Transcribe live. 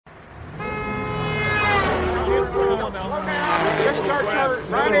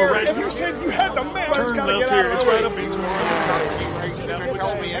Right here. If you said you had the map, it's got to get out of the way.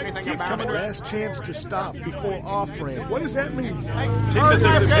 It's coming. Last chance to stop before off-ramp. What does that mean? Turn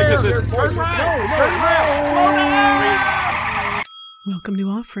left. Welcome to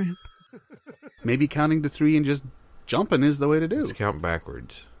off-ramp. Maybe counting to 3 and just jumping is the way to do. Let's count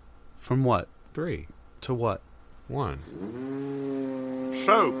backwards. From what? 3 to what? 1.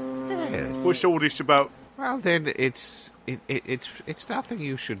 So, yes. What's all this about? Well, then it's nothing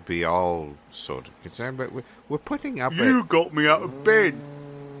you should be all sort of concerned. But we're putting up. You got me out of bed.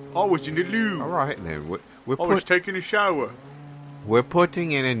 I was in the loo. All right then. I was taking a shower. We're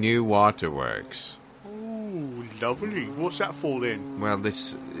putting in a new waterworks. Oh, lovely. What's that for then? Well,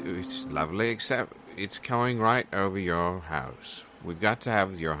 it's lovely, except it's coming right over your house. We've got to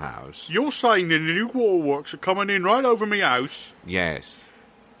have your house. You're saying that the new waterworks are coming in right over my house? Yes.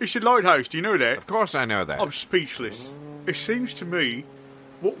 It's a lighthouse, do you know that? Of course I know that. I'm speechless. It seems to me,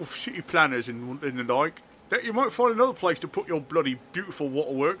 what with city planners and the like, that you might find another place to put your bloody beautiful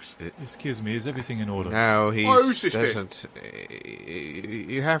waterworks. Excuse me, is everything in order? No, he doesn't.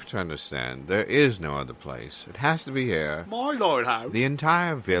 You have to understand, there is no other place. It has to be here. My lighthouse? The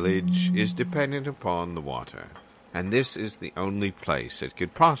entire village is dependent upon the water. And this is the only place it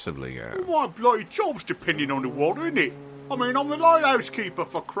could possibly go. Well, my bloody job's depending on the water, isn't it? I mean, I'm the lighthouse keeper,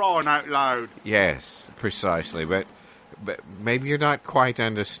 for crying out loud. Yes, precisely, but maybe you're not quite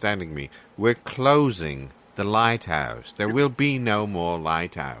understanding me. We're closing the lighthouse. There will be no more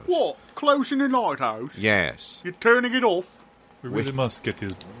lighthouse. What? Closing the lighthouse? Yes. You're turning it off? We really must get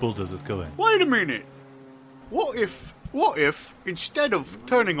these bulldozers going. Wait a minute. What if, instead of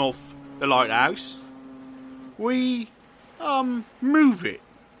turning off the lighthouse, we, move it,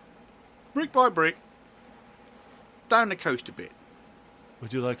 brick by brick, down the coast a bit?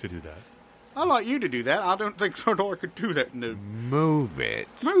 Would you like to do that? I'd like you to do that. I don't think so. I could do that. No. Move it.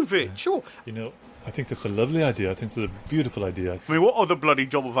 Move it, sure. You know, I think that's a lovely idea. I think it's a beautiful idea. I mean, what other bloody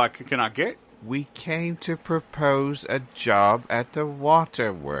job can I get? We came to propose a job at the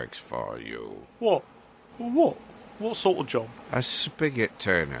waterworks for you. What? What? What sort of job? A spigot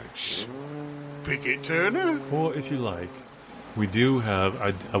turner. Spigot turner? Or, if you like, we do have,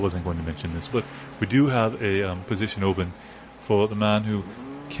 I wasn't going to mention this, but we do have a position open for the man who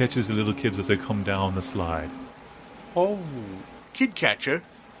catches the little kids as they come down the slide. Oh, kid catcher?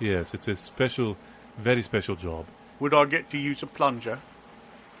 Yes, it's a special, very special job. Would I get to use a plunger?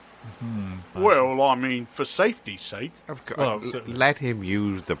 Well, I mean, for safety's sake. Of course. Well, let him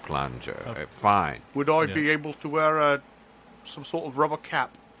use the plunger. Fine. Would I be able to wear some sort of rubber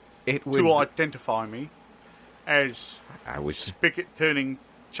cap to identify me as spigot-turning,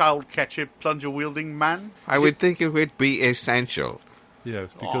 child-catcher, plunger-wielding man? I would think it would be essential.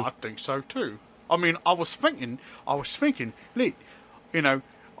 Yes, because... I think so, too. I mean, I was thinking, look, you know,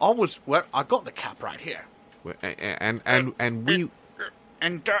 I got the cap right here.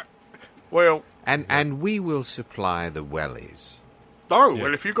 And we will supply the wellies. Oh, yes.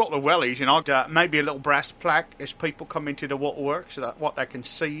 Well, if you've got the wellies, you know, maybe a little brass plaque as people come into the waterworks, so that what they can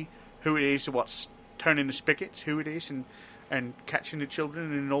see who it is, what's turning the spigots, who it is, and catching the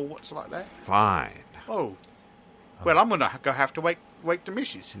children and all what's like that. Fine. Oh. Well, I'm going to have to wake the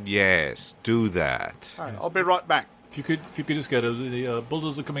missus. Yes, do that. All right, I'll be right back. If you could just get the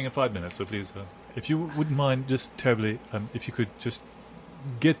bulldozers are coming in 5 minutes, so please, if you wouldn't mind, just terribly, if you could just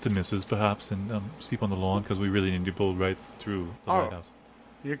get the missus, perhaps, and sleep on the lawn, because we really need to pull right through the lighthouse.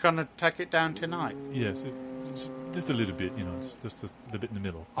 You're going to take it down tonight? Yes, just a little bit, you know, just the bit in the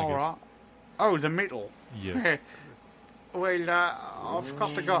middle. All right. Oh, the middle? Yeah. Well, I've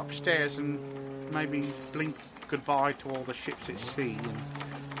got to go upstairs and maybe blink goodbye to all the ships at sea and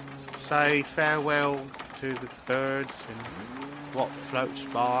say farewell to the birds and what floats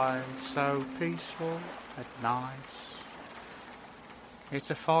by so peaceful and nice. It's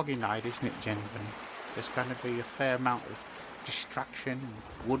a foggy night, isn't it, gentlemen? There's going to be a fair amount of distraction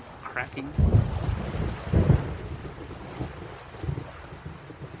and wood cracking.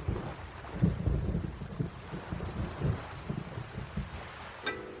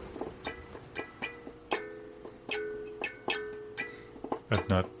 I've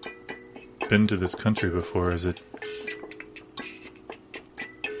not been to this country before. Is it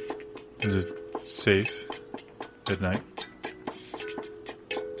safe at night?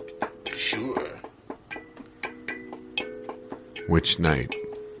 Sure. Which night?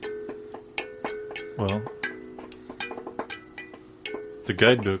 Well, the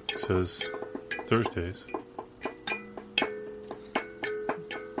guidebook says Thursdays.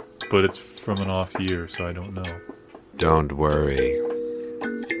 But it's from an off year, so I don't know. Don't worry.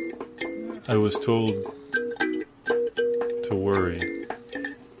 I was told to worry.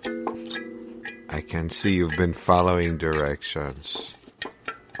 I can see you've been following directions.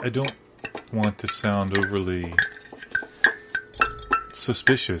 I don't want to sound overly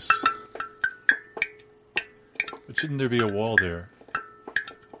suspicious. But shouldn't there be a wall there?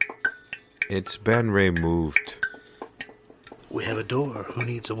 It's been removed. We have a door. Who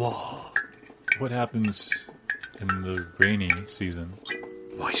needs a wall? What happens in the rainy season?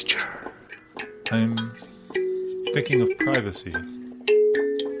 Moisture. I'm thinking of privacy.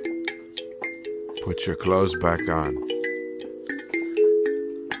 Put your clothes back on.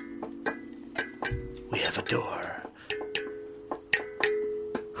 We have a door.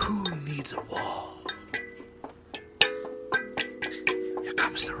 Who needs a wall? Here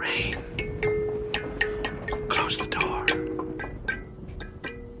comes the rain. Close the door.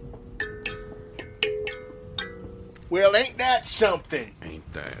 Well, ain't that something?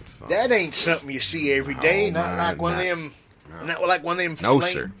 Ain't that fun? That ain't something you see every day. Oh, not my, like one of not- them. Not like one of them No,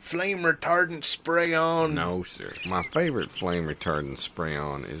 flame, sir. flame retardant spray on. No, sir. My favorite flame retardant spray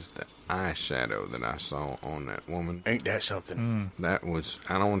on is the eyeshadow that I saw on that woman. Ain't that something? That was,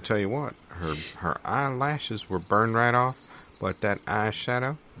 I don't want to tell you what, her eyelashes were burned right off, but that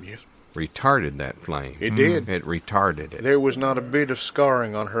eyeshadow Yes. retarded that flame. It did. It retarded it. There was not a bit of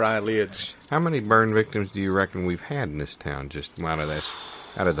scarring on her eyelids. How many burn victims do you reckon we've had in this town, just out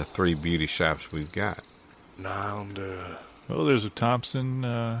of the 3 beauty shops we've got? Nah, Well, there's a Thompson,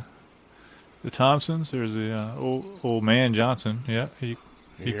 the Thompsons. There's the old man Johnson. Yeah, he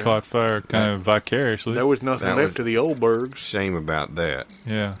Yeah. caught fire kind of vicariously. there was nothing That left was- of the Oldbergs. Shame about that.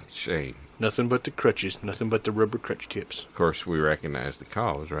 Yeah. Shame. Nothing but the crutches. Nothing but the rubber crutch tips. Of course, we recognized the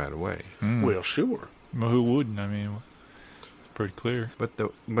cause right away. Well, sure. Well, who wouldn't? I mean, it's pretty clear.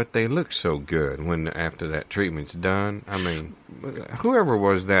 But they look so good when after that treatment's done. I mean, whoever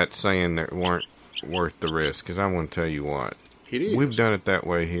was that saying that weren't worth the risk? Because I want to tell you what, It is. we've done it that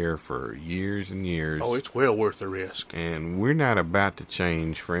way here for years and years, Oh, it's well worth the risk. and we're not about to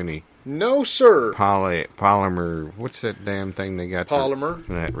change for any No, sir. polymer. What's that damn thing they got? Polymer?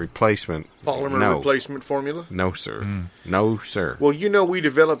 That replacement. Polymer No. replacement formula. No, sir. No, sir. Well, you know we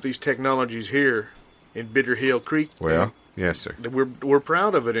developed these technologies here in Bitter Hill Creek. Well, yes, sir. We're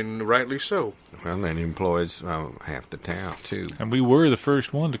proud of it, and rightly so. Well, that employs half the town too. And we were the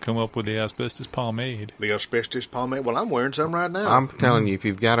first one to come up with the asbestos pomade. The asbestos pomade. Well, I'm wearing some right now. I'm telling you, if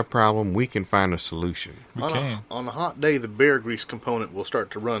you've got a problem, we can find a solution. We on, can. on a hot day, the bear grease component will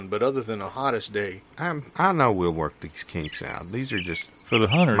start to run, but other than the hottest day, I know we'll work these kinks out. These are just, For the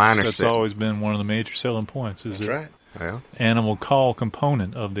hunters, Minor that's set. always been one of the major selling points. Is that's the right. well, animal call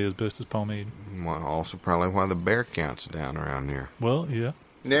component of the asbestos pomade. also probably why the bear count's down around here. Well, yeah.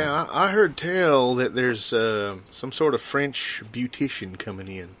 Now, I heard tell that there's some sort of French beautician coming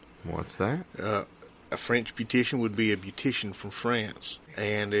in. What's that? A French beautician would be a beautician from France,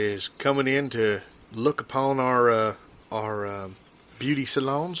 and is coming in to look upon our beauty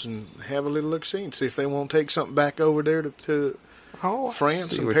salons and have a little look-see and see if they won't take something back over there to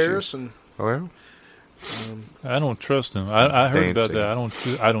France see and what Paris. And Well, I don't trust them. I heard about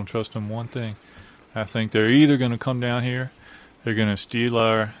Dancing. that. I don't trust them one thing. I think they're either going to come down here, they're going to steal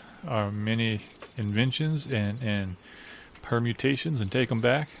our many inventions and permutations and take them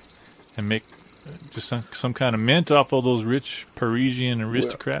back and make just some kind of mint off all those rich Parisian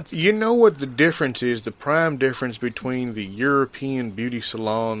aristocrats. you know what the difference is? The prime difference between the European beauty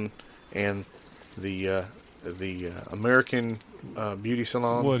salon and the American beauty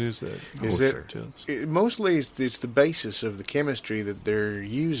salon. What is that? Is Oh, it? sir. Tell us. Mostly it's the basis of the chemistry that they're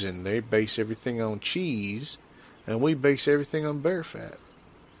using. They base everything on cheese, and we base everything on bear fat.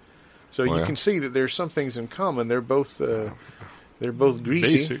 So you Well. can see that there's some things in common. They're both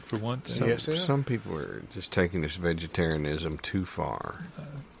greasy. Basic for one thing. Yes, they are. some people are just taking this vegetarianism too far,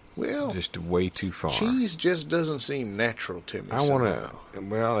 Well, just way too far. cheese just doesn't seem natural to me. I want somehow. to.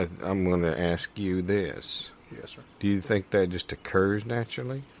 Well, I'm going to ask you this: Yes, sir. do you think that just occurs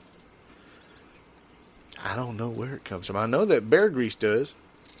naturally? I don't know where it comes from. I know that bear grease does.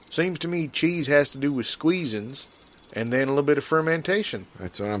 Seems to me cheese has to do with squeezings and then a little bit of fermentation.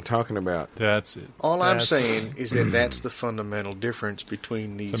 That's what I'm talking about. That's it. All I'm That's saying is that that's the fundamental difference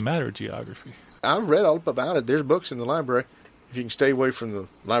between these. It's a matter of geography. I've read all about it. There's books in the library. If you can stay away from the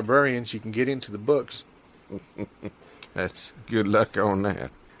librarians, you can get into the books. That's good luck on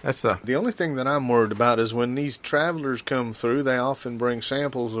that. That's The only thing that I'm worried about is when these travelers come through, they often bring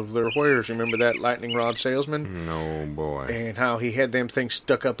samples of their wares. Remember that lightning rod salesman? no boy. And how he had them things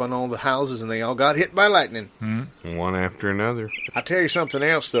stuck up on all the houses and they all got hit by lightning. One after another. I'll tell you something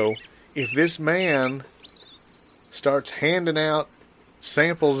else, though. If this man starts handing out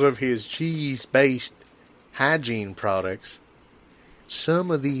samples of his cheese-based hygiene products,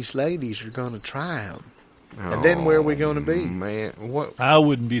 some of these ladies are going to try them. And then where are we going to be? Man, what? I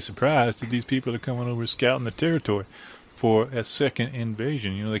wouldn't be surprised if these people are coming over scouting the territory for a second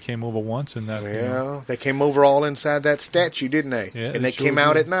invasion. You know, they came over once and that. Well, they came over all inside that statue, didn't they? Yeah, and they sure came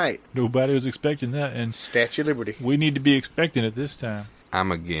out did. at night. Nobody was expecting that, and Statue of Liberty. we need to be expecting it this time.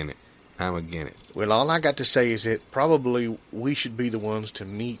 I'm again it. Well, all I got to say is that probably we should be the ones to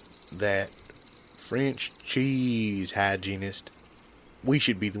meet that French cheese hygienist. We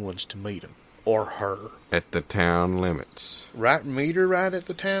should be the ones to meet him. Or her. At the town limits. Right, meet her right at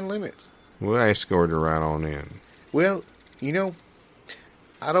the town limits. We'll escort her right on in. Well, you know,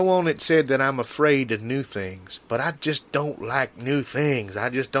 I don't want it said that I'm afraid of new things, but I just don't like new things. I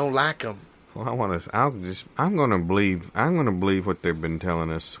just don't like them. Well, I'm gonna believe what they've been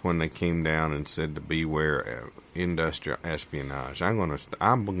telling us when they came down and said to beware of industrial espionage. I'm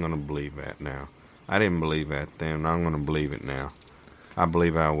gonna believe that now. I didn't believe that then. I'm gonna believe it now. I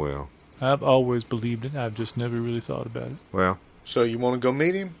believe I will. I've always believed it. I've just never really thought about it. Well, So you want to go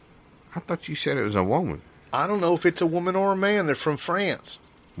meet him? I thought you said it was a woman. I don't know if it's a woman or a man. They're from France.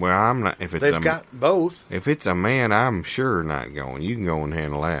 Well, I'm not. If it's They've got both. If it's a man, I'm sure not going. You can go and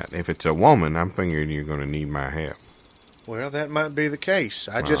handle that. If it's a woman, I'm figuring you're going to need my help. Well, that might be the case.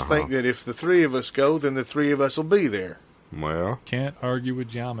 I just think that if the three of us go, then the three of us will be there. Well, Can't argue with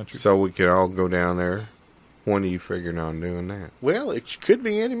geometry. so we could all go down there. When are you figuring on doing that? Well, it could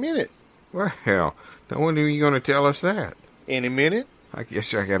be any minute. Well, now when are you going to tell us that? Any minute. I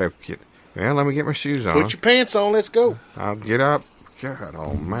guess I got to get... Well, let me get my shoes on. Put your pants on. Let's go. I'll get up. God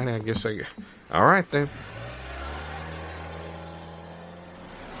almighty, I guess I... All right, then.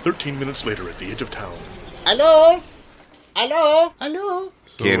 13 minutes later at the edge of town. Hello? Hello? Hello?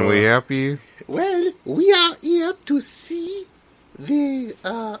 So, Can we help you? Well, we are here to see the,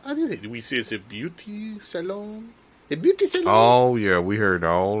 how do you say? Did we say it's a beauty salon? The beauty salon? Oh, yeah, we heard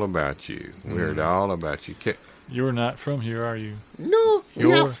all about you. We heard all about you. You're not from here, are you? No,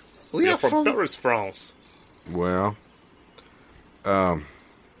 we are from Paris, France. Well,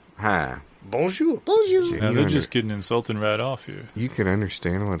 hi. Bonjour. Bonjour. Now, they're just getting insulting right off here. You can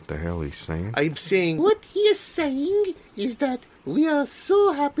understand what the hell he's saying? I'm saying... What he is saying is that we are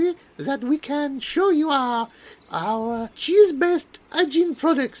so happy that we can show you our cheese-based hygiene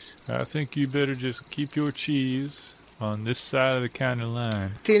products. I think you better just keep your cheese on this side of the county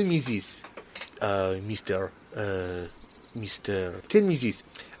line. Tell me this, Mister. Tell me this.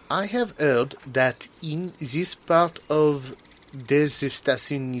 I have heard that in this part of this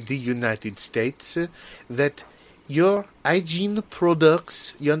station in the United States, that your hygiene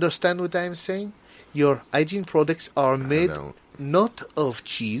products, you understand what I'm saying? Your hygiene products are made not of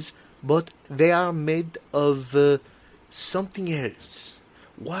cheese, but they are made of something else.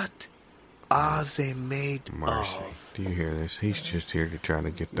 What are they made Mercy. of? Do you hear this? He's just here to try to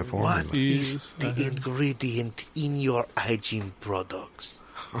get the formula. What is Jesus, the ingredient in your hygiene products?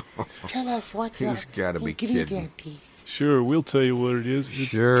 Tell us what your He's gotta be ingredient is. Sure, we'll tell you what it is.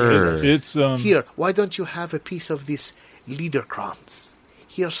 Sure. It's Here, why don't you have a piece of this Liederkranz?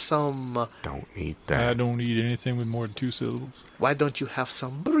 Here's some... Don't eat I that. don't eat anything with more than 2 syllables. why don't you have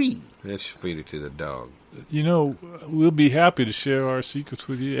some brie? Let's feed it to the dog. You know, we'll be happy to share our secrets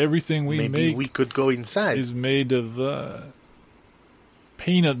with you. Everything we Maybe make we could go inside. is made of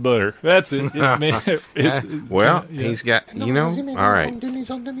peanut butter. That's it. It's made. Well, yeah. he's got, you know, all right.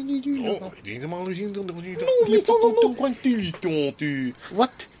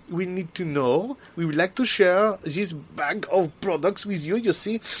 What we need to know, we would like to share this bag of products with you. You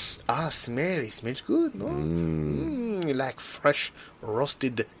see, it smells good, no? Like fresh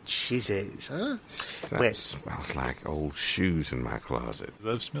roasted cheeses, huh? That Well, smells like old shoes in my closet.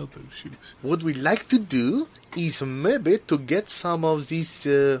 I've smelled those shoes. what we like to do is maybe to get some of this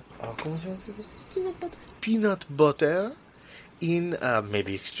peanut butter in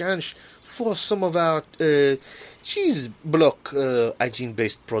maybe exchange for some of our cheese block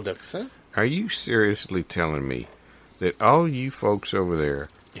hygiene-based products, huh? Are you seriously telling me that all you folks over there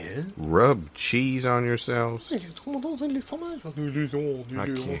Yeah. rub cheese on yourselves?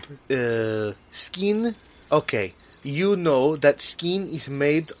 Skin. Okay, you know that skin is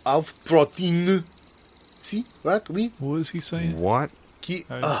made of protein. See, right? What is he saying? What?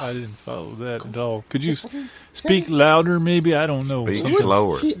 I didn't follow that at all. Could you speak louder, maybe? I don't know. Speak Something-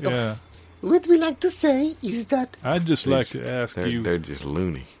 slower. Yeah. What we like to say is that I'd just like to ask you They're just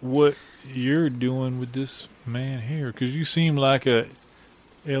loony. what you're doing with this man here, because you seem like a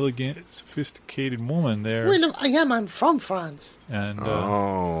elegant, sophisticated woman there, well, I'm from France. and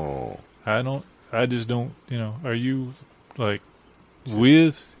Oh. I just don't, are you like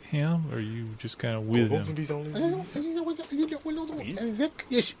with him, or are you just kind of with him?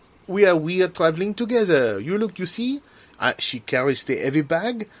 Yes, we are traveling together. You see, she carries the heavy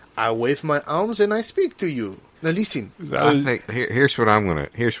bag. I wave my arms and I speak to you. Now listen. I think here's what I'm gonna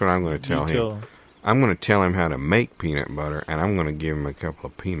tell him. I'm gonna tell him how to make peanut butter, and I'm gonna give him a couple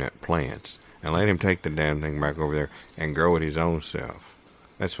of peanut plants, and let him take the damn thing back over there and grow it his own self.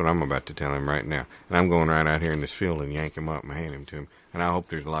 That's what I'm about to tell him right now. And I'm going right out here in this field and yank him up and hand him to him. And I hope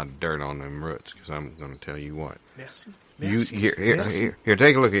there's a lot of dirt on them roots, because I'm going to tell you what. Merci. Here,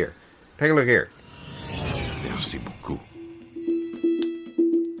 take a look here. Take a look here. Merci beaucoup.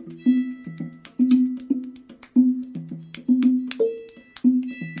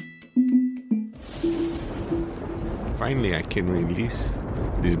 Finally, I can release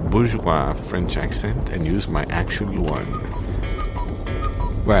this bourgeois French accent and use my actual one.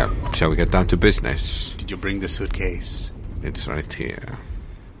 Well, shall we get down to business? Did you bring the suitcase? It's right here.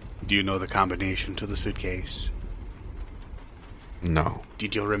 Do you know the combination to the suitcase? No.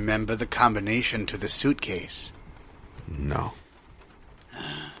 Did you remember the combination to the suitcase? No.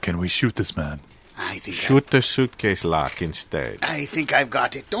 Can we shoot this man? I think Shoot the suitcase lock instead. I think I've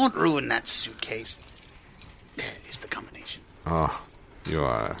got it. Don't ruin that suitcase. There is the combination. Oh, you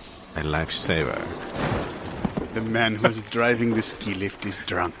are a lifesaver. The man who's driving the ski lift is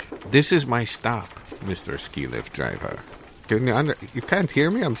drunk. This is my stop, Mr. Ski Lift Driver. You can't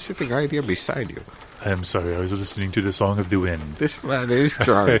hear me? I'm sitting right here beside you. I'm sorry, I was listening to the Song of the Wind. This man is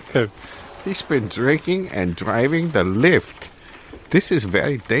drunk. He's been drinking and driving the lift. This is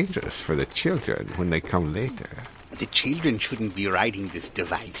very dangerous for the children when they come later. The children shouldn't be riding this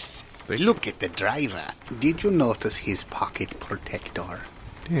device. Look at the driver. Did you notice his pocket protector?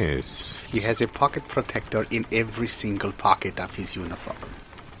 Yes. He has a pocket protector in every single pocket of his uniform.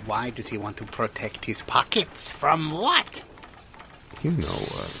 Why does he want to protect his pockets? From what? You know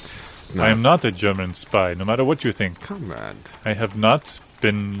what? No. I am not a German spy, no matter what you think. Comrade. I have not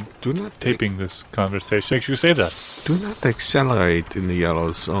been taping this conversation. Makes you say that. Do not accelerate in the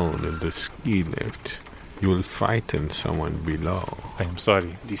yellow zone in the ski lift. You will frighten someone below. I am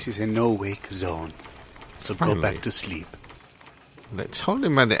sorry. This is a no-wake zone. So Finally. go back to sleep. Let's hold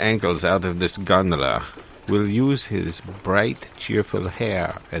him by the ankles out of this gondola. We'll use his bright, cheerful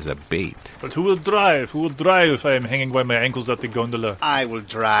hair as a bait. But who will drive? Who will drive if I am hanging by my ankles at the gondola? I will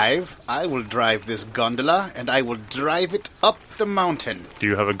drive. I will drive this gondola, and I will drive it up the mountain. Do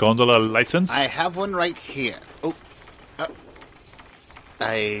you have a gondola license? I have one right here. Oh.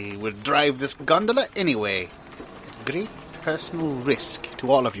 I will drive this gondola anyway. Great personal risk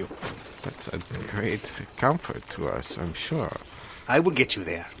to all of you. That's a great comfort to us, I'm sure. I will get you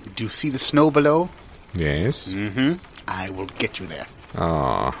there. Do you see the snow below? Yes? Mm-hmm. I will get you there.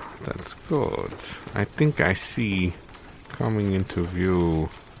 Oh, that's good. I think I see coming into view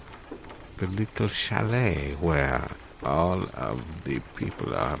the little chalet where all of the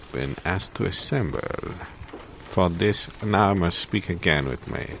people have been asked to assemble. For this, now I must speak again with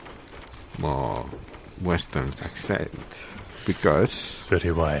my more Western accent. Because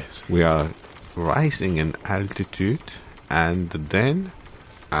very wise. We are rising in altitude, and then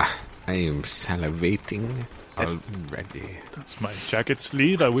I am salivating already. That's my jacket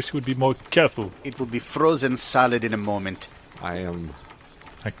sleeve. I wish you would be more careful. It will be frozen solid in a moment. I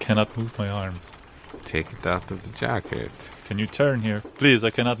cannot move my arm. Take it out of the jacket. Can you turn here? Please, I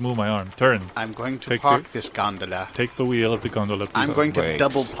cannot move my arm. Turn. I'm going to park this gondola. Take the wheel of the gondola, please. I'm going to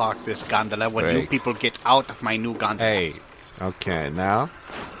double park this gondola when you people get out of my new gondola. Hey, okay, now?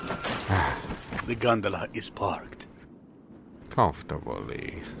 The gondola is parked.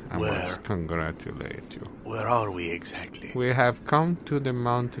 Comfortably. I must congratulate you. Where are we exactly? We have come to the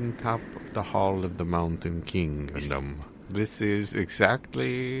mountaintop of the Hall of the Mountain Kingdom. This is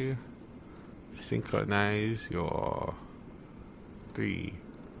exactly... Synchronize your 3,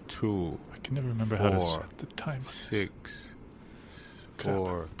 2, I can never remember 4, how to set the time. 6, Crap.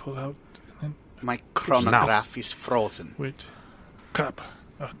 4. Pull out. And my chronograph is frozen. Wait. Crap.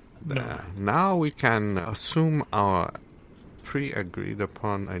 No. Now we can assume our pre-agreed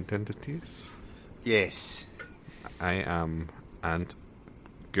upon identities. Yes. I am Aunt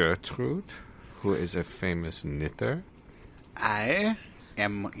Gertrude, who is a famous knitter. I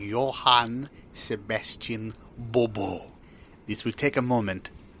am Johann Sebastian Bobo. This will take a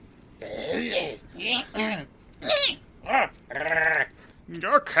moment. Okay.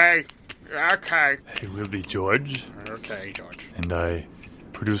 I will be George. Okay, George. And I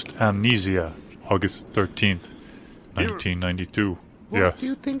produced Amnesia, August 13th, 1992. What do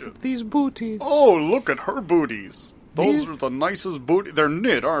you think of these booties? Oh, look at her booties. Those are the nicest booties. They're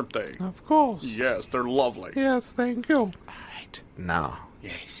knit, aren't they? Of course. Yes, they're lovely. Yes, thank you. All right. Now,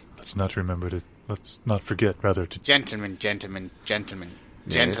 Yes. Let's not forget, rather, to... Gentlemen.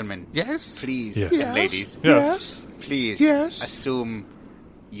 Yes? Please, Yes. and ladies. Yes. Please Yes. assume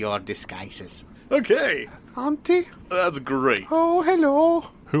your disguises. Okay, Auntie? that's great. Oh, hello.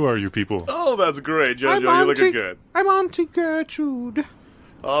 Who are you people? Oh, that's great, Jojo. I'm You're looking Auntie- good. I'm Auntie Gertrude.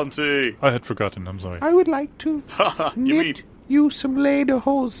 Auntie. I had forgotten, I'm sorry. I would like to You knit you some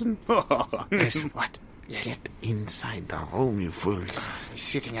lederhosen. Yes. What? Yes. Get inside the room, you fools. He's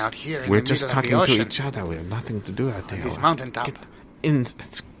sitting out here in We're the just middle of talking the to ocean. each other. We have nothing to do out there. This mountaintop. Get in.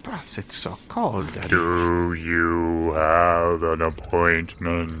 It's so cold. Do you have an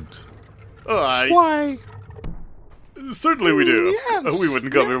appointment? Why? Certainly we do. Yes. We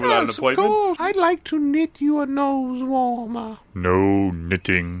wouldn't come here without an Yes, of appointment. course. I'd like to knit you a nose warmer. No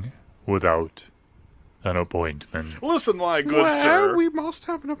knitting without an appointment. Listen, my good well, sir. we must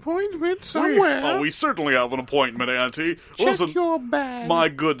have an appointment somewhere. We certainly have an appointment, Auntie. Check Listen, your bag. my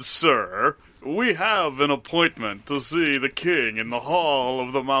good sir, we have an appointment to see the king in the hall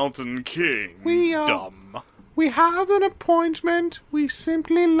of the Mountain King. We have an appointment. We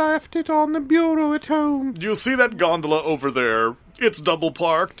simply left it on the bureau at home. Do you see that gondola over there? It's double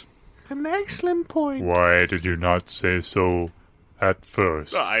parked. An excellent point. Why did you not say so at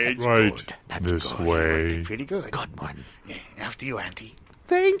first? Right. This way. Pretty good. Good one. Yeah, after you, Auntie.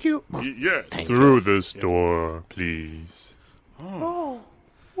 Thank you. Yes. Through this door, please. Oh,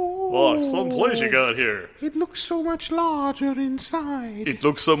 some place you got here. It looks so much larger inside. It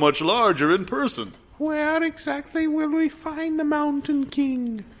looks so much larger in person. Where exactly will we find the Mountain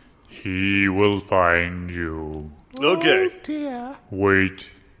King? He will find you. Okay. Oh, dear. Wait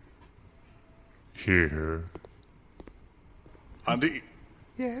here. Auntie,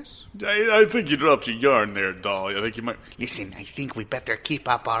 Yes. I think you dropped your yarn there, doll. I think you might... Listen, I think we better keep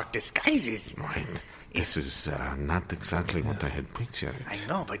up our disguises. Right. This is not exactly what I had pictured. I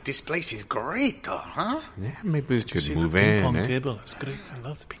know, but this place is great, though, huh? Yeah, maybe we could See move the ping in. pong Eh? table? It's great. I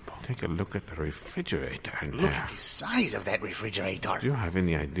love the ping pong. Take a look at the refrigerator. In Look there. at the size of that refrigerator. Do you have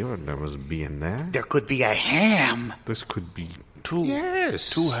any idea what there was be in there? There could be a ham. This could be... Yes.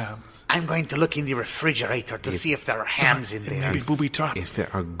 Two hams. I'm going to look in the refrigerator to see if there are hams in there. Maybe booby trap. If there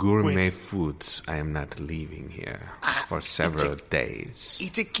are gourmet foods, I am not leaving here for several days.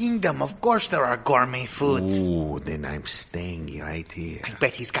 It's a kingdom. Of course there are gourmet foods. Ooh, then I'm staying right here. I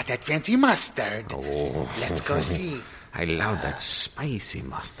bet he's got that fancy mustard. Oh. Let's go see. I love that spicy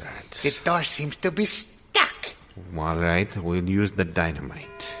mustard. The door seems to be stuck. All right, we'll use the dynamite.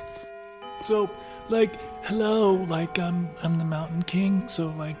 So, hello, I'm the Mountain King, so,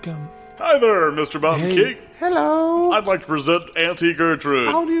 Hi there, Mr. Mountain Hey. King. Hello. I'd like to present Auntie Gertrude.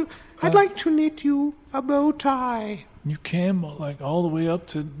 How do you... I'd like to knit you a bow tie. you came, all the way up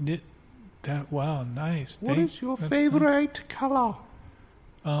to knit that. Wow, nice. What is your favorite color?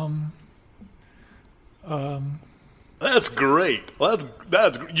 That's great.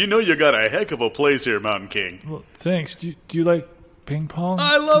 That's you know you got a heck of a place here, Mountain King. Well, thanks. Do you like ping pong?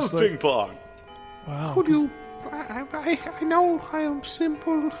 I love Just like- ping pong. Wow. Could you... I know I am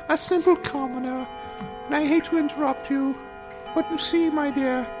a simple commoner, and I hate to interrupt you, but you see, my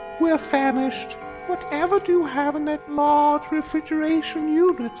dear, we're famished. Whatever do you have in that large refrigeration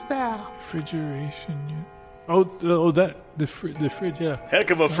unit there? Refrigeration unit. The fridge, yeah. Heck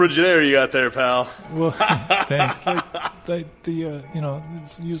of a Frigidaire you got there, pal. Well, thanks.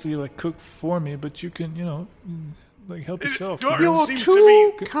 It's usually cooked for me, but you can, help yourself. Door You're seems too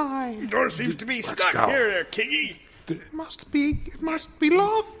to be kind. door seems to be stuck here, Kingy. It must be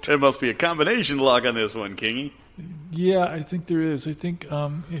locked. There must be a combination lock on this one, Kingy. Yeah, I think there is. I think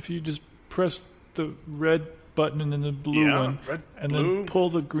if you just press the red button and then the blue Yeah, one, red, and blue. then pull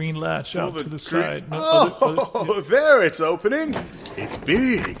the green latch out to the side. No, Oh, there it's opening. It's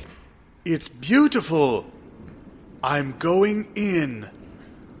big. It's beautiful. I'm going in.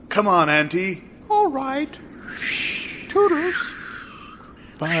 Come on, Auntie. All right. Toodles.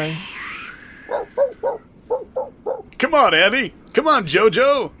 Bye. Come on, Auntie. Come on,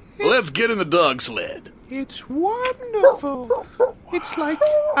 Jojo. Let's get in the dog sled. It's wonderful. It's like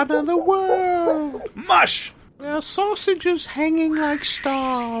another world. Mush! There are sausages hanging like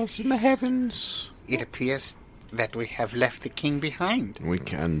stars in the heavens. It appears that we have left the king behind. We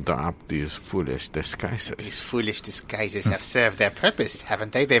can drop these foolish disguises. These foolish disguises have served their purpose,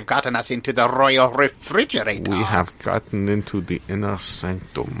 haven't they? They've gotten us into the royal refrigerator. We have gotten into the inner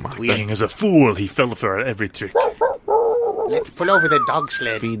sanctum. The king is a fool. He fell for every trick. Let's pull over the dog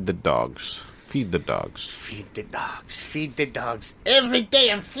sled. Feed the dogs. Feed the dogs. Feed the dogs. Feed the dogs. Every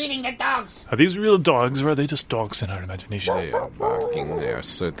day I'm feeding the dogs. Are these real dogs, or are they just dogs in our imagination? They are barking. They are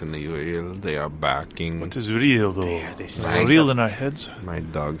certainly real. They are barking. What is real, though? They are the Are size real of... in our heads? My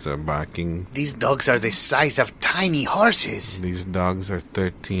dogs are barking. These dogs are the size of tiny horses. These dogs are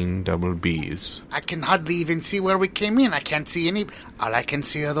 13 double Bs. I can hardly even see where we came in. I can't see any... All I can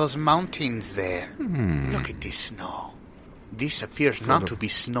see are those mountains there. Look at this snow. This appears not to be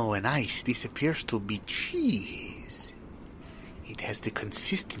snow and ice. This appears to be cheese. It has the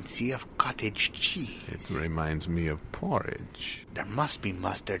consistency of cottage cheese. It reminds me of porridge. There must be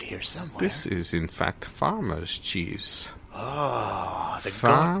mustard here somewhere. This is, in fact, farmer's cheese. Oh, the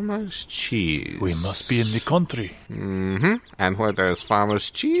Farmer's cheese. We must be in the country. Mm-hmm. And where there's farmer's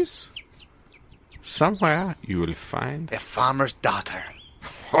cheese, somewhere you will find a farmer's daughter.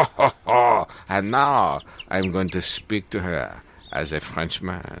 Ho, ho, ho. And now I'm going to speak to her as a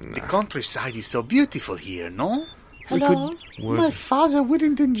Frenchman. The countryside is so beautiful here, no? Hello? My father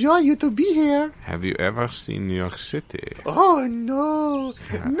wouldn't enjoy you to be here. Have you ever seen New York City? Oh, no.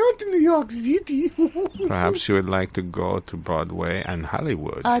 Not New York City. Perhaps you would like to go to Broadway and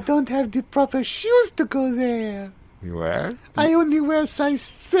Hollywood. I don't have the proper shoes to go there. You wear? I only wear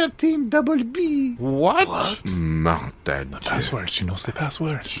size 13 double B. What? The password. She knows the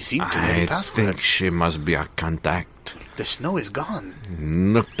password. She seemed to know the I password. think she must be a contact. The snow is gone.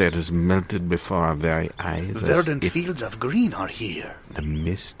 Look, that is melted before our very eyes. Verdant fields of green are here. The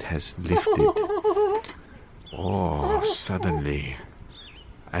mist has lifted. Oh, suddenly,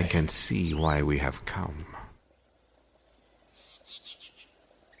 I can see why we have come.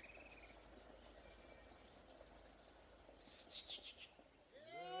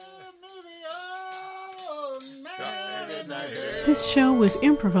 This show was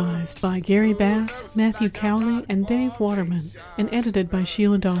improvised by Gary Bass, Matthew Cowley, and Dave Waterman, and edited by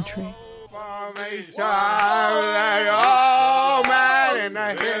Sheila Daughtry. Oh,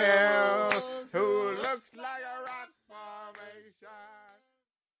 man,